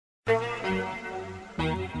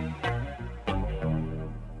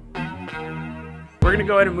we're going to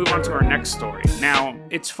go ahead and move on to our next story. Now,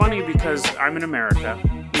 it's funny because I'm in America.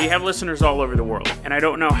 We have listeners all over the world, and I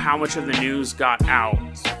don't know how much of the news got out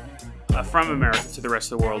from America to the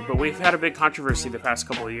rest of the world, but we've had a big controversy the past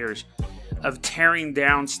couple of years of tearing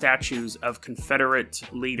down statues of Confederate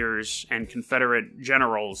leaders and Confederate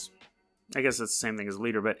generals. I guess that's the same thing as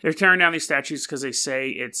leader, but they're tearing down these statues because they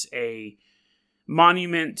say it's a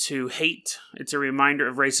monument to hate. It's a reminder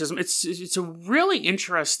of racism. It's a really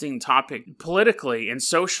interesting topic politically and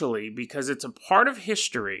socially because it's a part of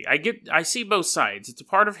history. I see both sides. It's a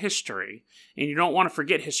part of history, and you don't want to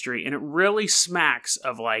forget history. And it really smacks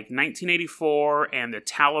of like 1984 and the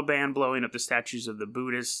Taliban blowing up the statues of the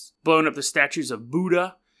Buddhists, blowing up the statues of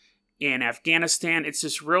Buddha in Afghanistan. It's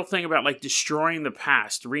this real thing about like destroying the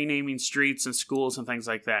past, renaming streets and schools and things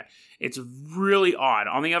like that. It's really odd.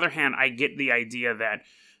 On the other hand, I get the idea that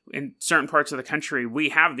in certain parts of the country, we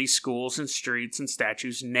have these schools and streets and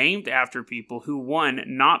statues named after people who, one,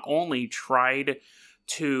 not only tried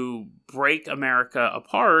to break America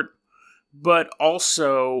apart, but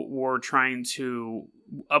also were trying to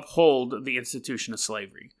uphold the institution of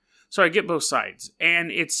slavery. So I get both sides. And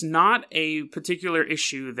it's not a particular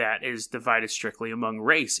issue that is divided strictly among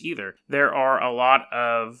race either. There are a lot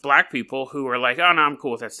of black people who are like, oh, no, I'm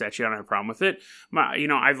cool with that statue. I don't have a problem with it.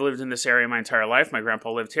 I've lived in this area my entire life. My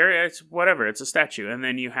grandpa lived here. It's whatever. It's a statue. And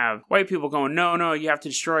then you have white people going, no, you have to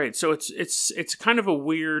destroy it. So it's kind of a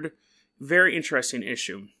weird, very interesting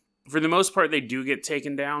issue. For the most part, they do get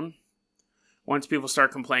taken down. Once people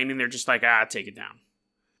start complaining, they're just like, take it down.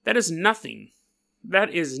 That is nothing.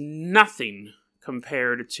 That is nothing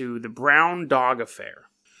compared to the brown dog affair.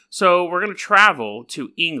 So we're going to travel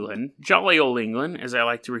to England, jolly old England, as I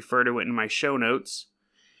like to refer to it in my show notes.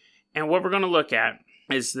 And what we're going to look at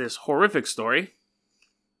is this horrific story.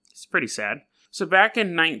 It's pretty sad. So back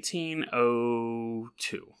in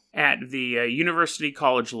 1902, at the University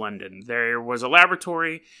College London, there was a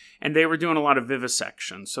laboratory, and they were doing a lot of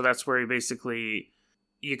vivisection. So that's where you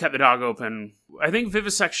cut the dog open. I think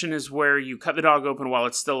vivisection is where you cut the dog open while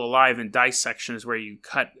it's still alive, and dissection is where you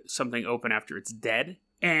cut something open after it's dead.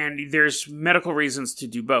 And there's medical reasons to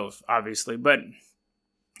do both, obviously. But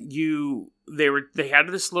they had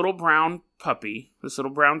this little brown puppy, this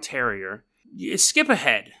little brown terrier. Skip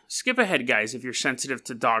ahead, guys, if you're sensitive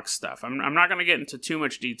to dog stuff. I'm not going to get into too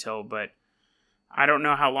much detail, but I don't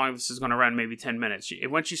know how long this is going to run, maybe 10 minutes.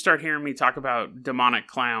 Once you start hearing me talk about demonic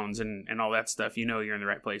clowns and all that stuff, you know you're in the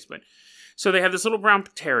right place. But so they had this little brown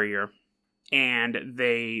terrier, and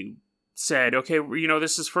they said, okay,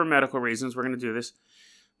 this is for medical reasons. We're going to do this.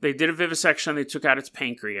 They did a vivisection. They took out its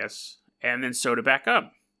pancreas and then sewed it back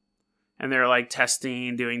up. And they're like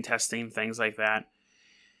doing testing, things like that.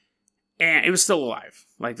 And it was still alive.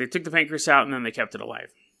 Like they took the pancreas out and then they kept it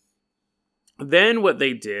alive. Then what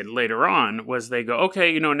they did later on was they go,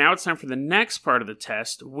 okay, now it's time for the next part of the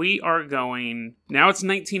test. Now it's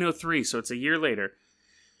 1903, so it's a year later.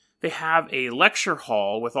 They have a lecture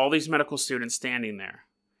hall with all these medical students standing there.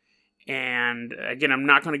 And again, I'm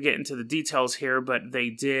not going to get into the details here, but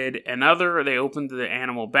they opened the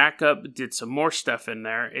animal back up, did some more stuff in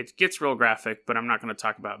there. It gets real graphic, but I'm not going to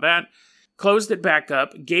talk about that. Closed it back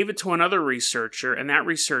up, gave it to another researcher, and that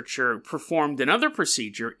researcher performed another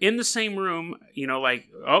procedure in the same room,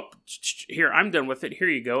 here, I'm done with it, here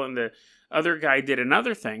you go, and the other guy did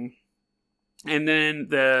another thing, and then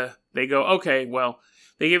they go, okay, well,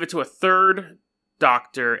 they gave it to a third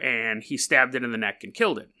doctor, and he stabbed it in the neck and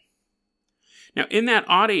killed it. Now, in that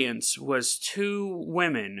audience was two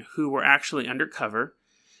women who were actually undercover.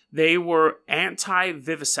 They were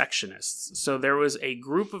anti-vivisectionists. So there was a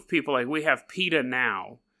group of people, like we have PETA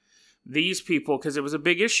now. These people, because it was a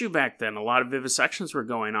big issue back then, a lot of vivisections were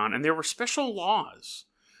going on, and there were special laws.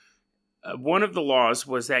 One of the laws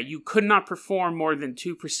was that you could not perform more than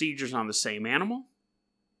 2 procedures on the same animal,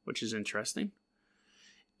 which is interesting.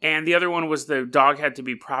 And the other one was the dog had to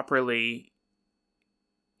be properly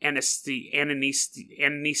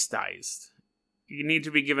anesthetized. You need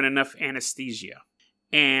to be given enough anesthesia.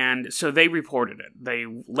 And so they reported it. They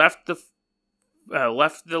left the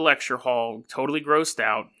lecture hall totally grossed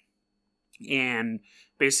out and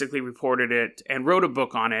basically reported it and wrote a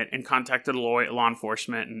book on it and contacted law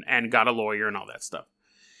enforcement and got a lawyer and all that stuff.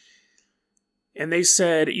 And they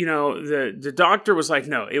said, the doctor was like,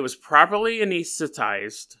 no, it was properly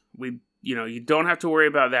anesthetized. You don't have to worry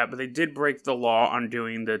about that. But they did break the law on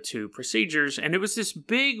doing the 2 procedures. And it was this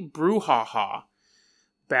big brouhaha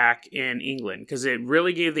back in England, because it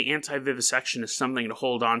really gave the anti-vivisectionists something to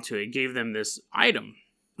hold on to. It gave them this item.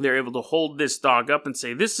 They're able to hold this dog up and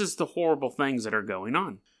say, this is the horrible things that are going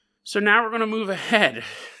on. So now we're going to move ahead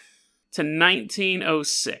to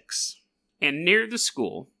 1906. And near the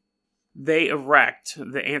school, the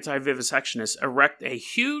anti-vivisectionists erect a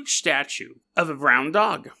huge statue of a brown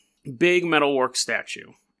dog. Big metalwork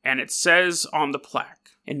statue. And it says on the plaque,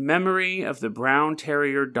 "In memory of the brown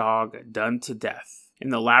terrier dog done to death in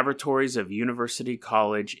the laboratories of University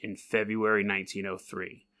College in February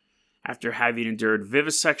 1903, after having endured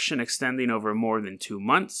vivisection extending over more than 2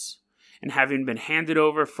 months, and having been handed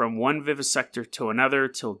over from one vivisector to another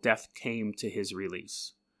till death came to his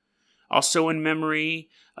release. Also in memory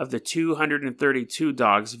of the 232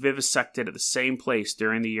 dogs vivisected at the same place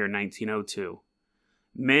during the year 1902.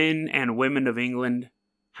 Men and women of England,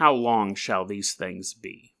 how long shall these things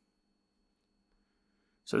be?"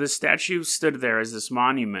 So this statue stood there as this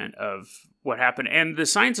monument of what happened. And the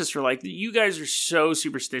scientists were like, "You guys are so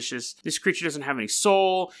superstitious. This creature doesn't have any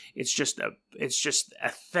soul. It's just a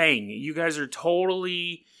thing. You guys are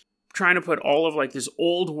totally trying to put all of like this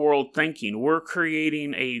old world thinking. We're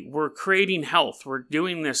creating health. We're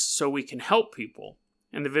doing this so we can help people."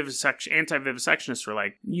 And the anti-vivisectionists were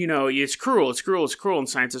like, "It's cruel, it's cruel, it's cruel." And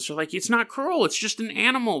scientists are like, "It's not cruel, it's just an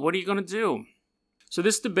animal. What are you going to do?" So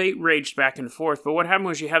this debate raged back and forth. But what happened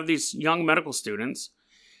was you have these young medical students,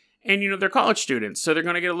 and they're college students, so they're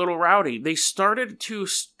going to get a little rowdy. They started to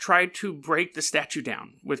try to break the statue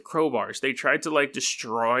down with crowbars. They tried to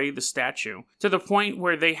destroy the statue to the point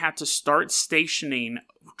where they had to start stationing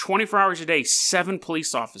 24 hours a day, 7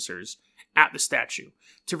 police officers at the statue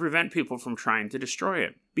to prevent people from trying to destroy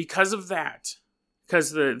it. Because of that,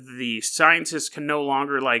 because the scientists can no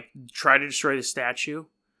longer try to destroy the statue,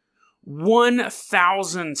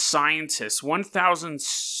 1,000 scientists, 1,000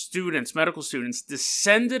 students, medical students,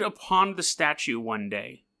 descended upon the statue one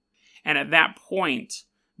day. And at that point,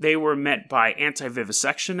 they were met by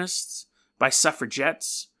anti-vivisectionists, by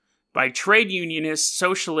suffragettes, by trade unionists,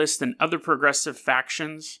 socialists, and other progressive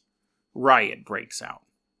factions. Riot breaks out.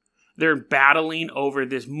 They're battling over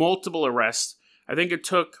this, multiple arrests. I think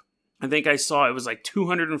I saw it was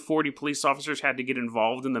 240 police officers had to get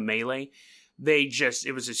involved in the melee.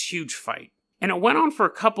 It was this huge fight. And it went on for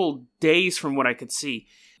a couple days from what I could see.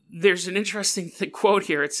 There's an interesting quote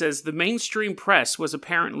here. It says, "The mainstream press was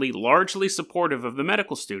apparently largely supportive of the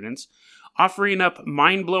medical students, offering up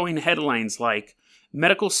mind-blowing headlines like,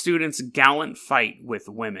 'Medical students' gallant fight with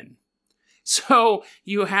women.'" So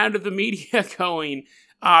you had the media going,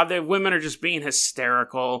 the women are just being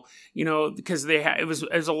hysterical, because it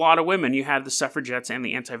was a lot of women. You had the suffragettes and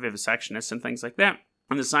the anti-vivisectionists and things like that.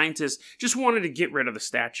 And the scientists just wanted to get rid of the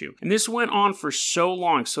statue. And this went on for so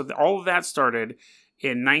long. So all of that started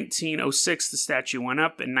in 1906. The statue went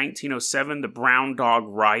up. In 1907, the Brown Dog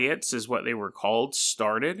Riots is what they were called,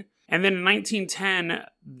 started. And then in 1910,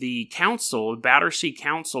 the Battersea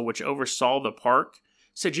Council, which oversaw the park,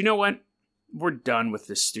 said, "You know what? We're done with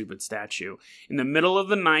this stupid statue." In the middle of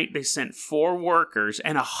the night, they sent 4 workers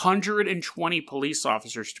and 120 police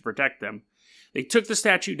officers to protect them. They took the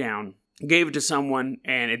statue down, gave it to someone,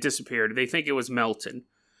 and it disappeared. They think it was melted.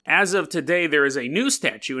 As of today, there is a new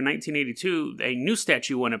statue. In 1982, a new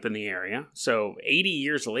statue went up in the area. So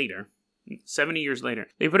 70 years later,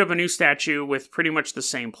 they put up a new statue with pretty much the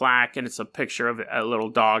same plaque, and it's a picture of a little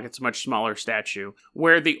dog. It's a much smaller statue.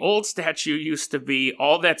 Where the old statue used to be,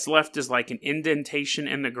 all that's left is an indentation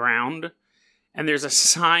in the ground, and there's a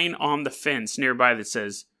sign on the fence nearby that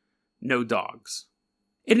says, "No dogs."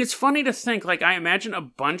 And it's funny to think, I imagine a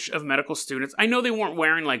bunch of medical students, I know they weren't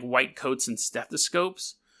wearing white coats and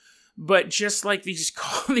stethoscopes, but just these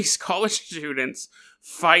college students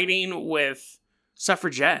fighting with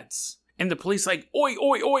suffragettes. And the police "Oi,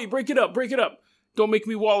 oi, oi, break it up, don't make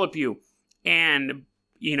me wallop you." And,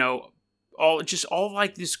 all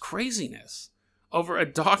this craziness over a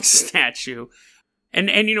dog statue.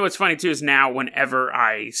 And what's funny too is now whenever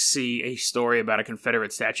I see a story about a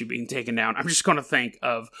Confederate statue being taken down, I'm just going to think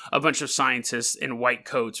of a bunch of scientists in white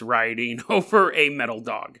coats rioting over a metal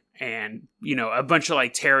dog. And, a bunch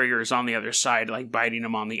of terriers on the other side, biting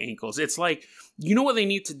them on the ankles. It's what they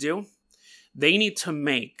need to do? They need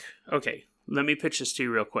to okay, let me pitch this to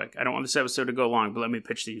you real quick. I don't want this episode to go long, but let me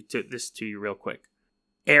pitch this to you real quick.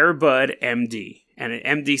 Air Bud MD. And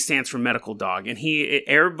MD stands for medical dog. And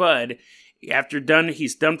Air Bud,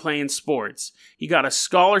 he's done playing sports. He got a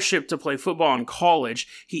scholarship to play football in college.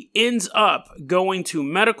 He ends up going to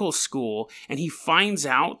medical school, and he finds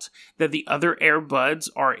out that the other Air Buds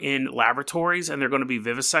are in laboratories and they're going to be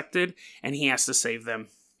vivisected, and he has to save them.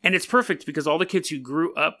 And it's perfect because all the kids who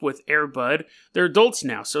grew up with Air Bud, they're adults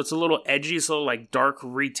now. So it's a little edgy, it's a little dark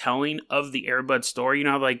retelling of the Air Bud story.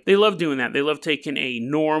 How they love doing that. They love taking a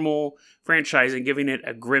normal franchise and giving it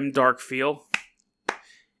a grim, dark feel.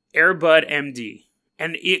 Air Bud MD.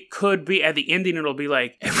 And it could be, at the ending, it'll be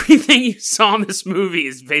like, everything you saw in this movie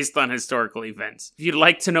is based on historical events. If you'd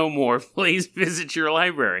like to know more, please visit your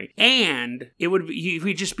library. And it would be,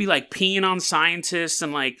 we'd just be like peeing on scientists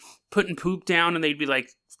and like putting poop down, and they'd be like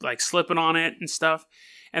slipping on it and stuff.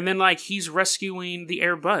 And then like he's rescuing the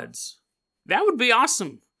Air Buds. That would be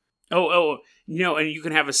awesome. Oh, and you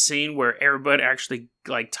can have a scene where Air Bud actually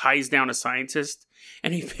like ties down a scientist,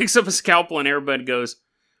 and he picks up a scalpel, and Air Bud goes,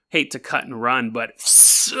 hate to cut and run, but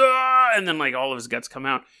and then like all of his guts come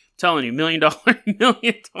out. I'm telling you, $1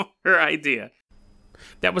 million idea.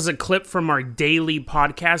 That was a clip from our daily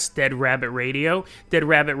podcast, Dead Rabbit Radio. Dead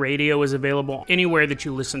Rabbit Radio is available anywhere that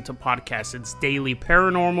you listen to podcasts. It's daily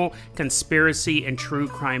paranormal, conspiracy, and true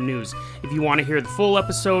crime news. If you want to hear the full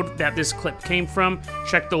episode that this clip came from,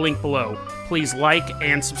 check the link below. Please like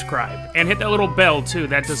and subscribe. And hit that little bell, too.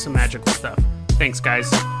 That does some magical stuff. Thanks,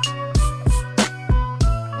 guys.